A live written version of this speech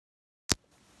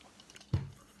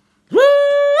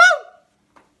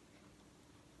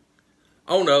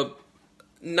on a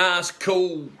nice,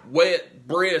 cool, wet,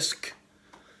 brisk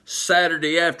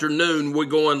Saturday afternoon, we're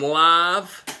going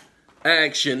live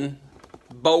action,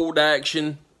 bold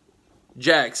action,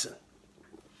 Jackson.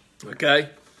 Okay?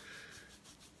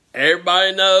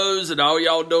 Everybody knows that all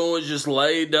y'all doing is just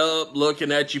laid up,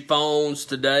 looking at your phones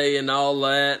today and all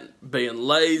that, being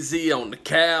lazy on the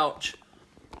couch.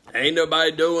 Ain't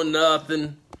nobody doing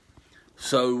nothing.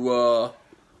 So,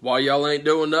 while y'all ain't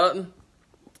doing nothing,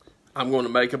 I'm going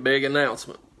to make a big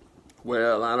announcement.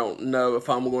 Well, I don't know if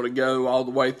I'm going to go all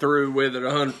the way through with it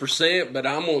 100%, but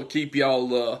I'm going to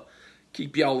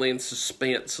keep y'all in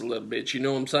suspense a little bit. You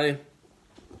know what I'm saying?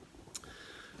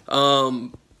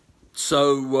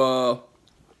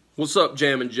 What's up,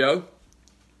 Jammin' Joe?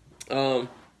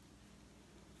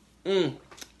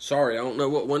 Sorry, I don't know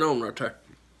what went on right there.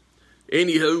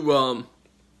 Anywho,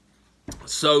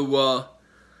 a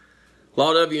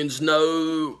lot of yous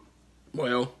know,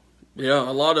 well, yeah,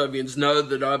 a lot of yous know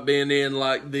that I've been in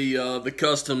like the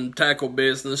custom tackle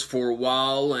business for a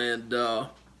while, and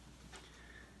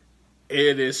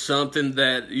it is something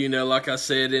that, you know, like I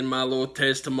said in my little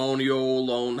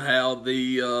testimonial on how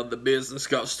the business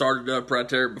got started up right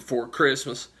there before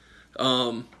Christmas.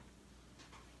 I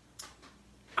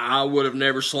would have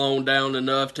never slowed down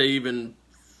enough to even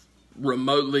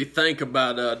remotely think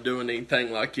about doing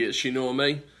anything like this. You know what I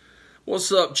mean?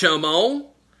 What's up, chum on?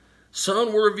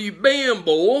 Son, where have you been,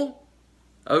 boy?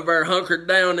 Over there hunkered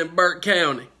down in Burke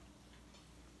County.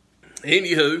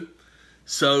 Anywho,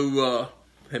 so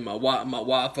and my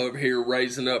wife over here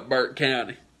raising up Burke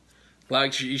County.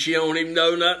 Like she don't even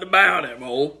know nothing about it,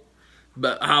 boy.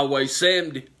 But Highway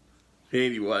 70.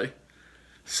 Anyway.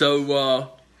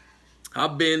 So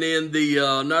I've been in the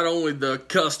not only the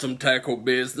custom tackle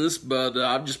business, but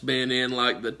I've just been in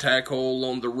like the tackle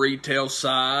on the retail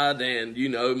side and, you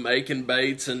know, making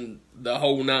baits and the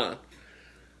whole nine.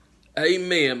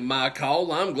 Amen,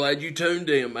 Michael. I'm glad you tuned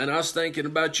in, man. I was thinking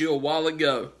about you a while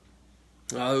ago.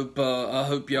 I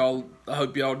hope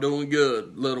y'all doing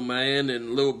good, little man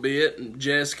and little bit and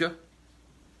Jessica.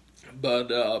 But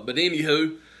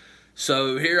anywho,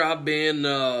 so here I've been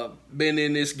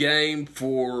in this game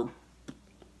for,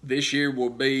 this year will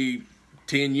be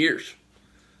 10 years.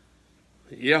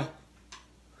 Yeah,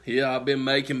 I've been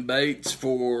making baits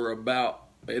for about,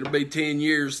 it'll be 10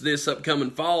 years this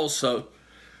upcoming fall. So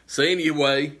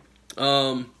anyway,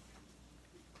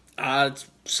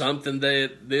 something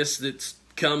that's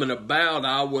coming about,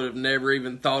 I would have never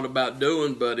even thought about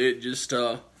doing, but it just,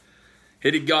 it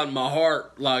had gotten my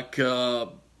heart like,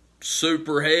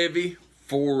 super heavy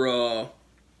for,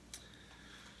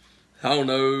 I don't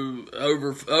know,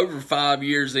 over 5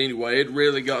 years anyway. It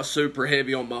really got super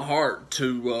heavy on my heart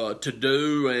to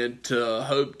do and to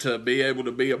hope to be able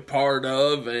to be a part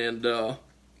of. And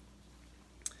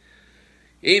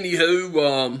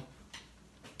anywho,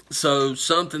 so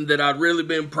something that I'd really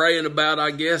been praying about, I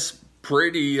guess,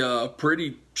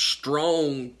 pretty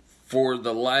strong for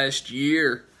the last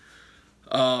year.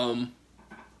 I've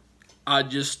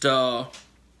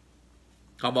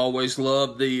always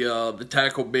loved the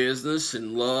tackle business,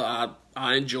 and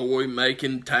I enjoy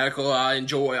making tackle.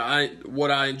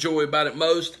 What I enjoy about it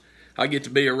most, I get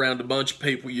to be around a bunch of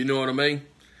people. You know what I mean?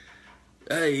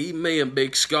 Hey, me and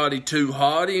Big Scotty Too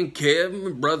Hottie and Kevin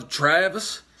and Brother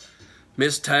Travis,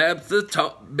 Miss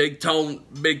Tabitha, Big Tone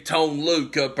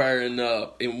Luke up there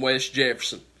in West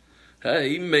Jefferson.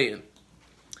 Hey, man.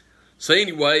 So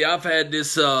anyway, I've had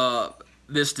this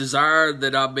desire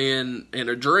that I've been in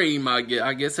a dream. I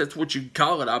guess that's what you'd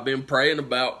call it. I've been praying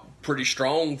about pretty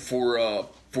strong for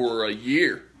a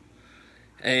year,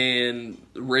 and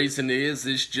the reason is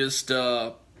it's just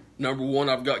number one,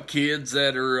 I've got kids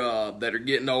that are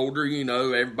getting older. You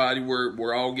know, everybody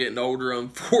we're all getting older.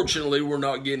 Unfortunately, we're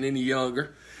not getting any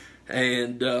younger,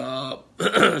 and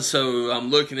so I'm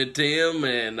looking at them,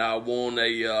 and I want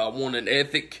an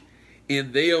ethic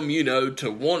in them, you know,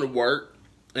 to want to work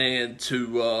and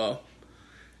to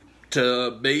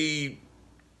be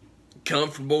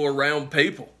comfortable around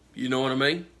people. You know what I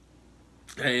mean?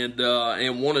 And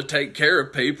want to take care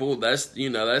of people. That's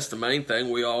the main thing.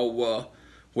 We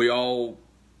all,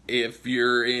 if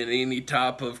you're in any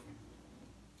type of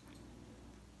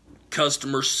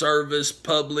customer service,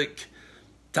 public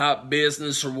type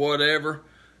business or whatever,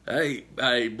 hey,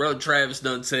 Brother Travis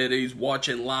done said he's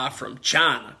watching live from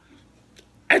China.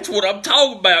 That's what I'm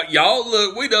talking about, y'all.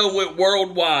 Look, we done went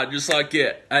worldwide just like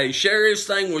that. Hey, share this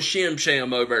thing with Shim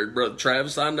Sham over there, Brother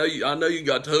Travis. I know you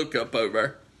got the hookup over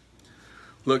there.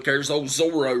 Look, there's old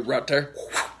Zorro right there.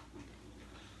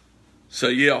 So,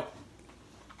 yeah.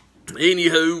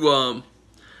 Anywho,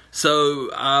 So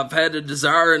I've had a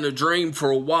desire and a dream for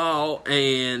a while,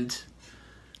 and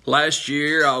last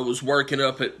year I was working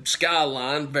up at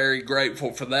Skyline, very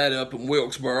grateful for that, up in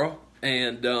Wilkesboro,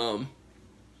 and it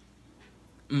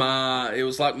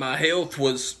was like my health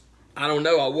was, I don't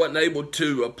know, I wasn't able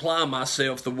to apply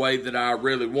myself the way that I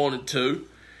really wanted to,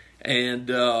 and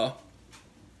I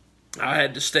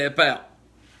had to step out.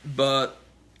 But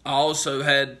I also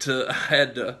had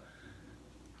to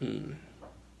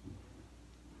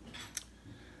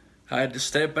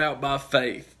step out by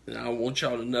faith, and I want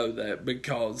y'all to know that,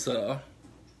 because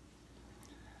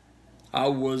I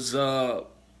was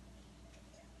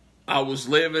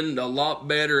living a lot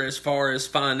better as far as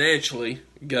financially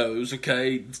goes.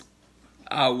 Okay,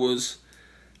 I was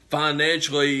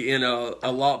financially in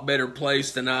a lot better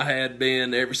place than I had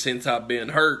been ever since I've been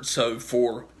hurt. So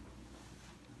for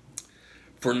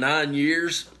 9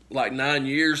 years,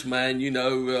 man, you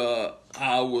know,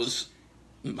 I was,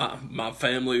 my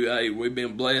family, hey, we've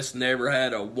been blessed, never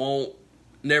had a want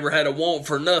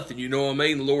for nothing, you know what I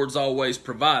mean? The Lord's always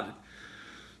provided.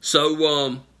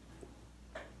 So,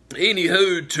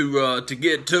 anywho, to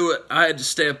get to it, I had to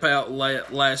step out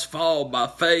last fall by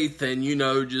faith, and, you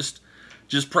know, just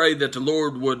pray that the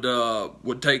Lord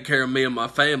would take care of me and my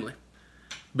family.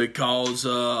 Because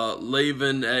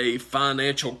leaving a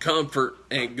financial comfort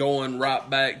and going right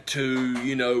back to,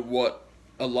 you know, what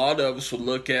a lot of us would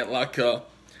look at like a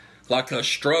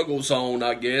struggle zone,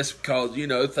 I guess, because, you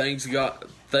know, things are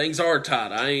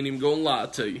tight. I ain't even gonna lie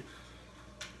to you.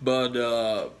 But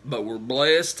we're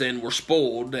blessed and we're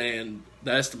spoiled, and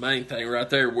that's the main thing right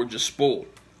there. We're just spoiled.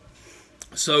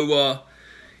 So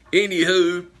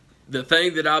anywho, the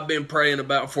thing that I've been praying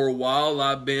about for a while,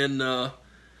 I've been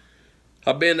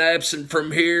absent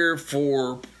from here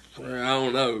for, I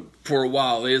don't know, for a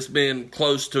while. It's been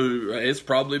it's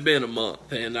probably been a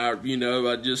month. And I've been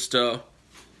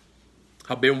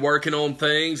working on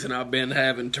things, and I've been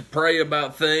having to pray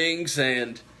about things,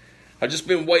 and I've just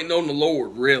been waiting on the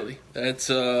Lord, really.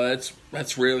 That's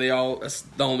really all, that's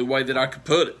the only way that I could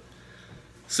put it.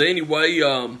 So anyway,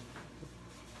 a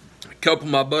couple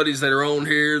of my buddies that are on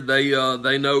here,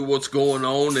 they know what's going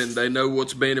on, and they know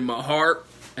what's been in my heart.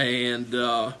 And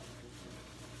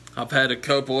I've had a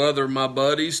couple other of my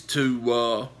buddies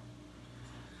to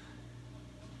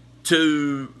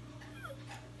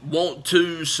want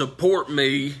to support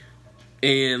me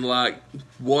in, like,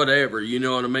 whatever, you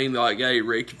know what I mean? Like, hey,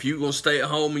 Rick, if you're going to stay at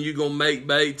home and you're going to make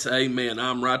baits, amen,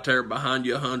 I'm right there behind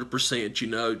you 100%, you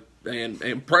know,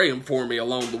 and praying for me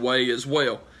along the way as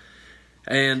well.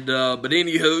 And but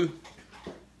anywho,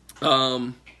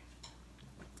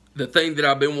 the thing that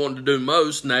I've been wanting to do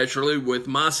most, naturally, with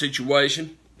my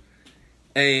situation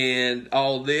and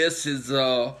all this is,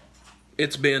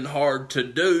 it's been hard to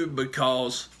do,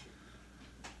 because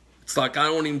it's like I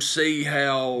don't even see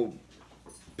how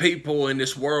people in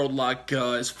this world, like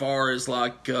as far as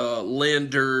like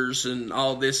lenders and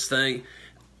all this thing,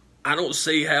 I don't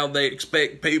see how they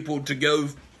expect people to go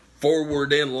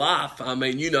forward in life. I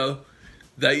mean, you know,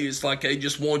 they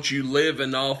just want you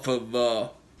living off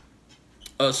of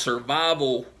a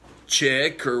survival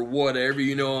check or whatever,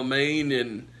 you know what I mean,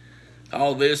 and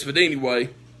all this. But anyway,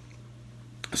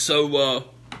 so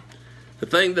the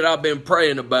thing that I've been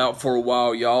praying about for a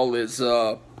while, y'all, is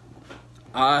I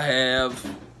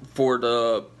have, for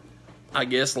the, I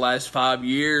guess, last 5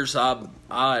 years, I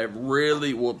have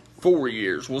really, well, 4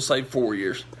 years, we'll say 4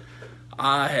 years,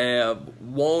 I have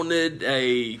wanted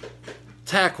a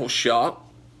tackle shop.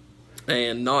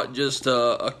 And not just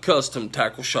a custom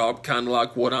tackle shop, kind of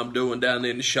like what I'm doing down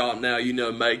in the shop now, you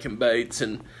know, making baits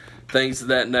and things of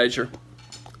that nature.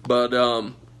 But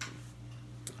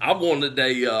I wanted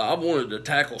a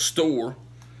tackle store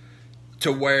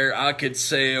to where I could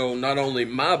sell not only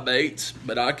my baits,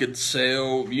 but I could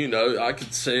sell, you know, I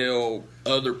could sell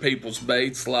other people's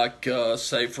baits, like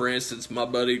say for instance my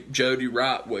buddy Jody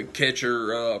Wright with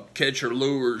Catcher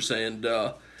Lures, and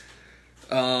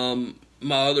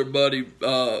my other buddy,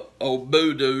 old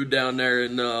Voodoo, down there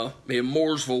in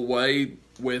Mooresville way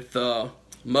with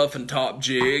Muffin Top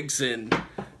Jigs, and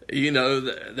you know,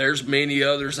 there's many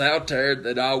others out there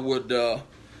that I would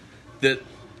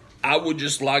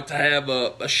just like to have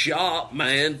a shop,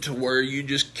 man, to where you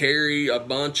just carry a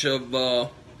bunch of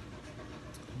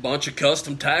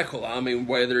custom tackle. I mean,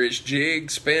 whether it's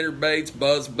jigs, spinner baits,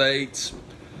 buzz baits,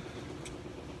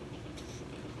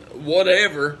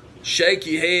 whatever.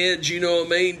 Shaky heads, you know what I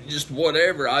mean? Just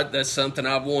whatever. That's something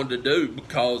I've wanted to do,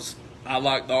 because I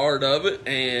like the art of it,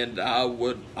 and I've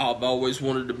always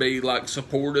wanted to be like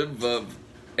supportive of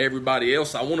everybody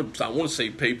else. I want to see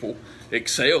people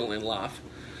excel in life.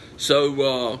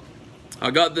 So I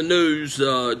got the news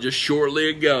just shortly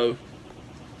ago,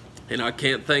 and I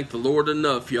can't thank the Lord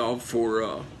enough, y'all,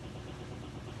 for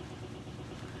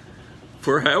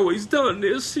how He's done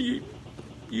this.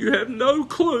 You have no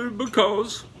clue,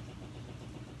 because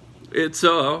it's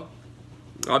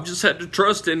I've just had to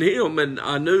trust in Him, and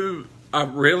I knew I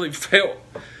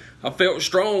felt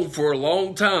strong for a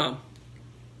long time,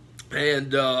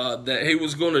 and that He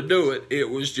was going to do it. It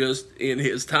was just in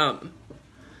His timing.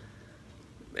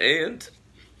 And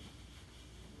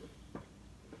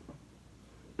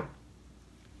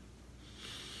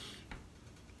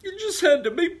you just had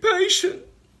to be patient.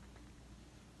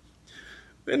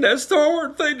 And that's the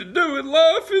hard thing to do in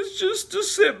life, is just to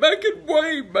sit back and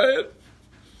wait, man.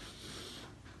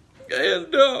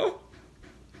 And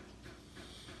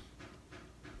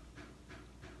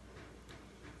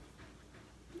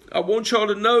I want y'all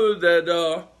to know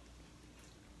that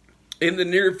in the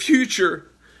near future,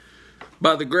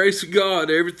 by the grace of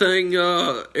God, everything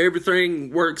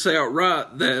works out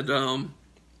right. That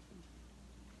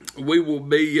we will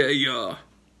be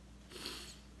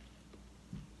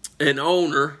an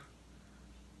owner.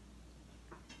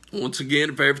 Once again,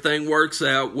 if everything works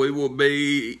out, we will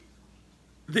be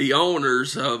the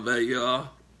owners of a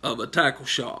tackle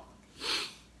shop.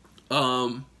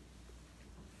 Time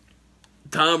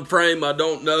frame, I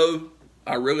don't know.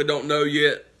 I really don't know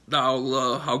yet.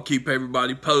 I'll keep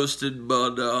everybody posted,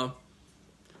 but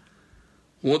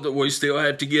we still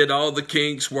have to get all the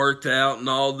kinks worked out and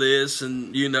all this,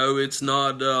 and it's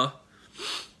not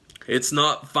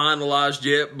finalized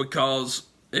yet, because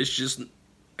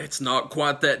it's not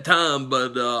quite that time.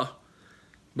 But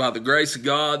by the grace of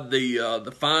God,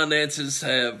 the finances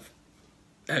have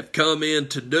come in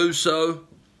to do so,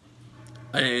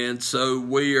 and so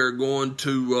we are going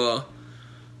to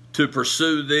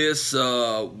pursue this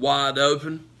wide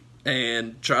open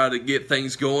and try to get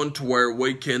things going to where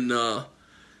we can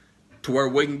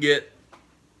get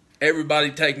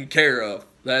everybody taken care of.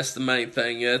 That's the main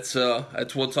thing. That's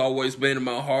what's always been in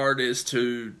my heart, is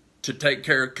to take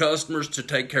care of customers, to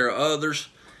take care of others,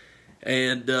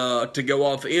 and to go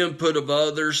off input of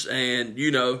others. And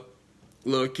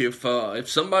look, if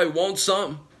somebody wants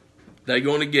something, they're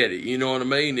going to get it. You know what I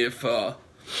mean? If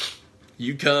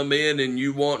you come in and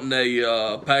you wanting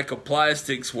a pack of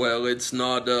plastics, well, it's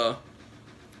nowhere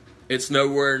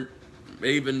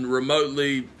even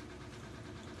remotely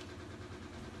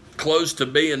close to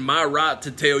being my right to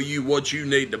tell you what you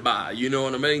need to buy. You know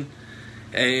what I mean?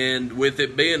 And with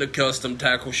it being a custom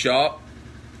tackle shop,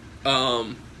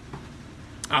 I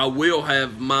will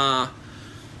have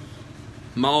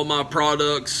all my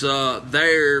products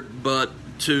there, but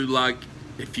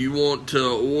if you want to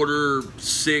order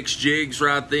 6 jigs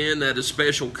right then at a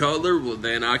special color, well,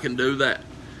 then I can do that.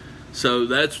 So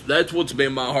that's what's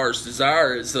been my heart's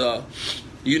desire, is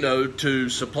to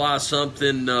supply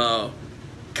something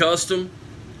custom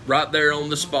right there on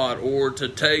the spot, or to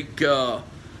take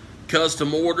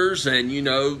custom orders and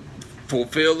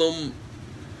fulfill them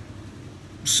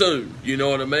soon. You know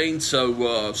what I mean?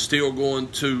 So still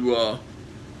going to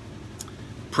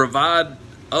provide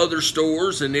other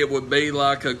stores, and it would be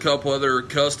like a couple other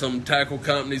custom tackle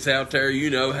companies out there,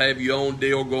 have your own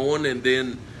deal going, and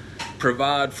then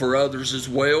provide for others as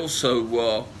well.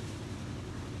 So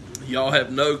y'all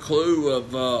have no clue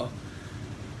of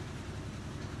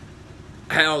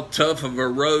how tough of a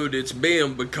road it's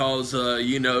been, because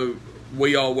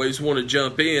we always want to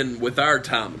jump in with our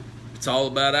timing. It's all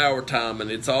about our time, and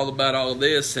it's all about all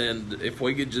this. And if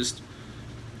we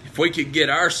could get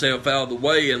ourselves out of the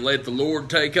way and let the Lord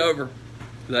take over,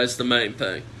 that's the main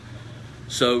thing.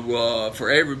 So for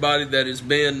everybody that has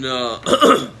been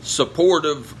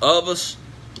supportive of us,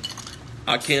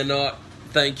 I cannot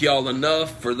thank y'all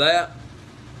enough for that.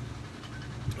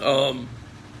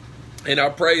 And I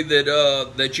pray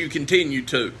that you continue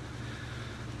to.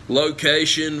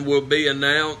 Location will be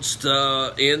announced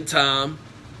in time,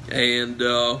 and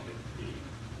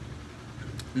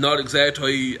not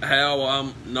exactly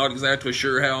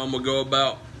sure how I'm gonna go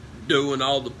about doing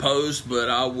all the posts, but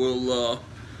I will.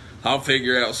 I'll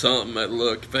figure out something.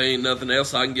 Look, if there ain't nothing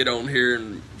else, I can get on here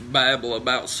and babble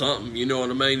about something. You know what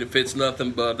I mean? If it's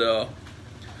nothing but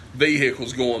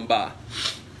vehicles going by.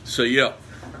 So yeah.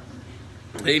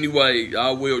 Anyway,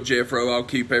 I will, Jeffro. I'll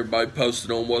keep everybody posted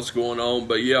on what's going on.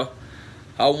 But yeah,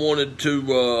 I wanted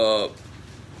to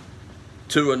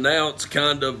announce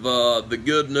kind of the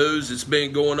good news that's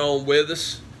been going on with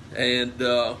us, and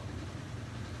the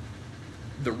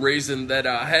reason that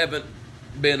I haven't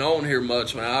been on here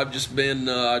much, man. I've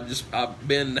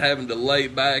been having to lay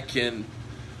back and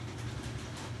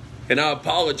And I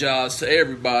apologize to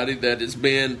everybody that has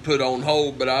been put on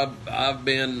hold, but I've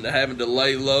been having to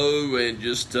lay low and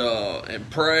just and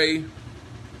pray,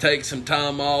 take some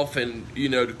time off, and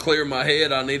to clear my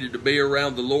head. I needed to be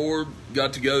around the Lord.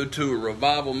 Got to go to a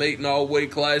revival meeting all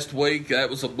week last week. That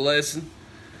was a blessing,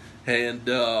 and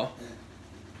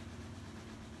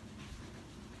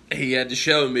he had to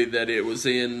show me that it was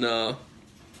in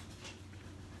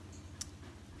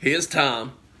his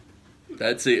time.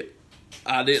 That's it.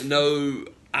 I didn't know.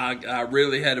 I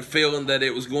really had a feeling that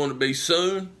it was going to be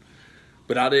soon,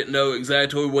 but I didn't know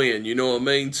exactly when. You know what I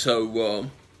mean? So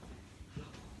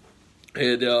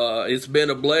it's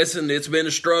been a blessing. It's been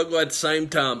a struggle at the same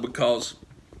time because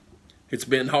it's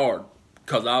been hard.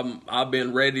 Because I've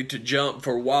been ready to jump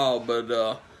for a while,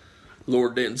 but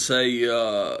Lord didn't say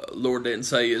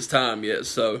His time yet.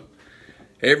 So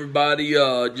everybody,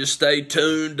 just stay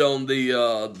tuned on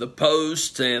the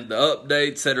posts and the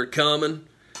updates that are coming,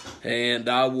 and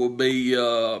I'll be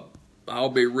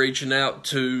reaching out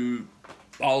to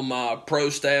all my pro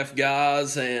staff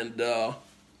guys, and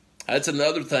that's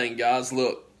another thing, guys.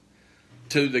 Look,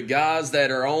 to the guys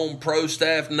that are on pro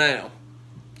staff now,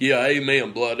 yeah,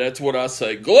 amen, blood. That's what I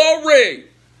say. Glory.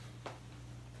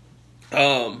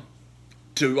 To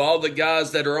all the guys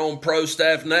that are on pro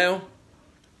staff now.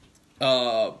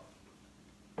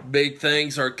 Big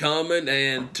things are coming,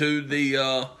 and to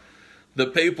the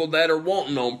people that are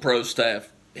wanting on pro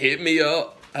staff, hit me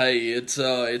up. Hey, it's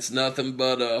nothing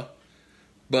but a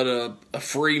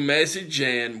free message,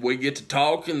 and we get to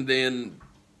talk, and then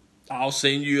I'll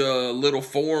send you a little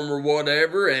form or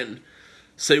whatever, and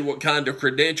see what kind of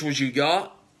credentials you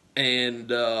got, and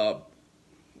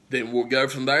then we'll go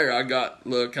from there. I got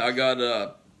my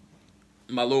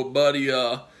little buddy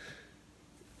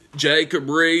Jacob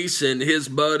Reese and his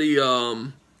buddy,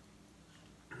 I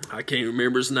can't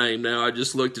remember his name now. I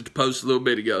just looked at the post a little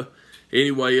bit ago.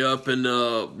 Anyway, up in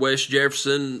West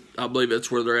Jefferson, I believe that's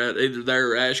where they're at, either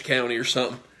there or Ashe County or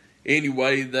something.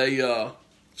 Anyway,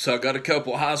 so I got a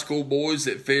couple of high school boys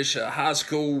that fish a high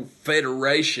school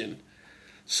federation.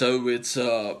 So it's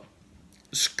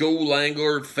School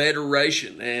Angler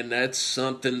Federation, and that's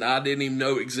something I didn't even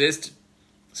know existed.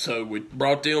 So we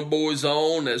brought them boys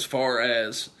on as far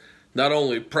as not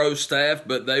only pro staff,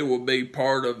 but they will be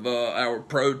part of our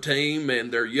pro team,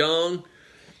 and they're young.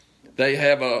 They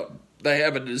have a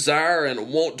desire and a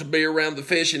want to be around the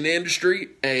fishing industry,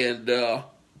 and to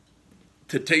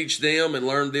teach them and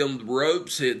learn them the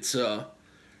ropes. It's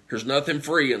there's nothing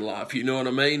free in life, you know what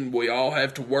I mean? We all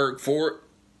have to work for it,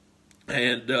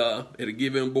 and it'll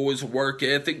give them boys a work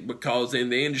ethic, because in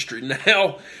the industry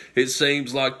now, it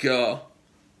seems like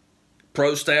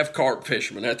pro staff carp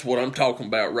fishermen. That's what I'm talking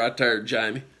about right there,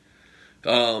 Jamie.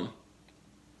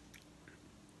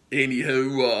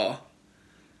 Anywho,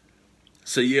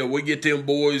 so yeah, we get them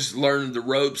boys learning the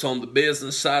ropes on the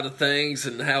business side of things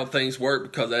and how things work,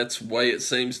 because that's the way it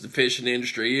seems the fishing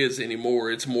industry is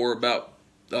anymore. It's more about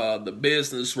the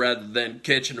business rather than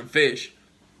catching a fish.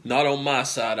 Not on my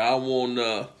side. I want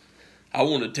to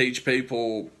teach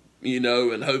people,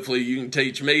 and hopefully you can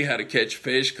teach me how to catch a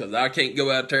fish, because I can't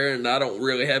go out there, and I don't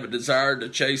really have a desire to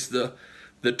chase the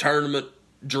tournament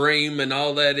dream and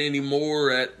all that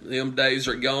anymore. Them days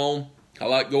are gone. I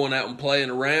like going out and playing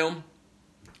around,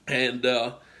 and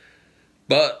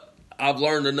but I've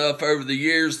learned enough over the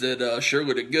years that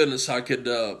surely to goodness I could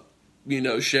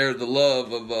share the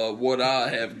love of what I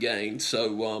have gained.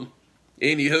 So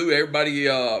anywho, everybody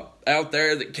out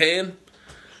there that can,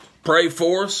 pray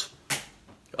for us.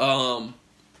 And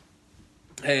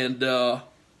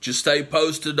just stay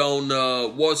posted on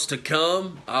what's to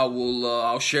come.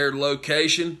 I'll share the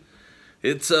location.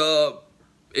 It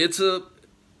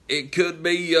could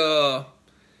be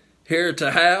here at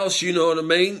the house, you know what I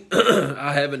mean?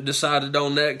 I haven't decided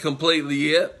on that completely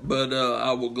yet, but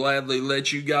I will gladly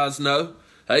let you guys know.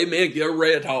 Hey man, go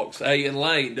Red Hawks. Hey, and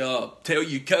Lane, tell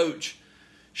your coach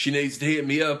she needs to hit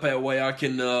me up, that way I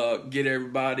can get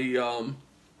everybody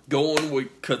going,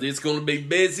 because it's going to be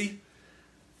busy.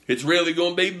 It's really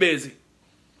going to be busy.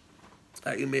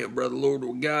 Amen, brother. Lord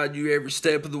will guide you every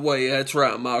step of the way. That's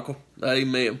right, Michael.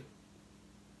 Amen.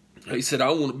 He said,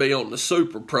 I want to be on the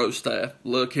Super Pro staff.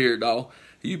 Look here, dawg.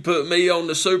 You put me on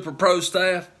the Super Pro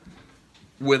staff,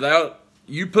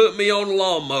 you put me on the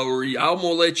lawnmower, I'm going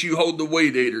to let you hold the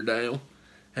weed eater down.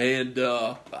 And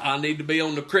I need to be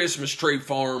on the Christmas Tree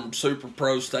Farm Super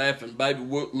Pro staff, and baby,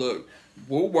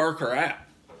 we'll work her out.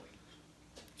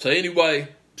 So anyway,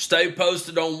 stay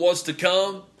posted on what's to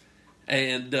come,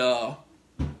 and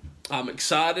I'm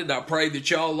excited. I pray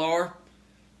that y'all are.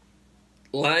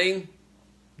 Lane,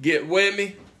 get with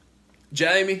me.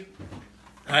 Jamie,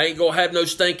 I ain't gonna have no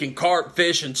stinking carp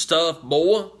fish and stuff,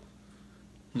 boy.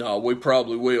 No, we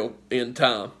probably will in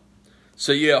time.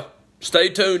 So yeah, stay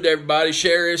tuned, everybody.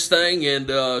 Share this thing and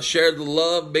share the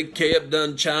love. Big Kev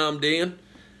done chimed in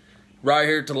right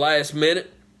here at the last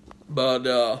minute. But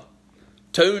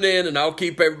tune in and I'll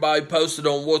keep everybody posted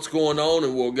on what's going on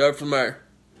and we'll go from there.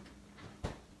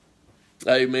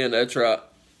 Amen, that's right.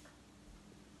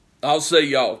 I'll see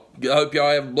y'all. I hope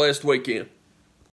y'all have a blessed weekend.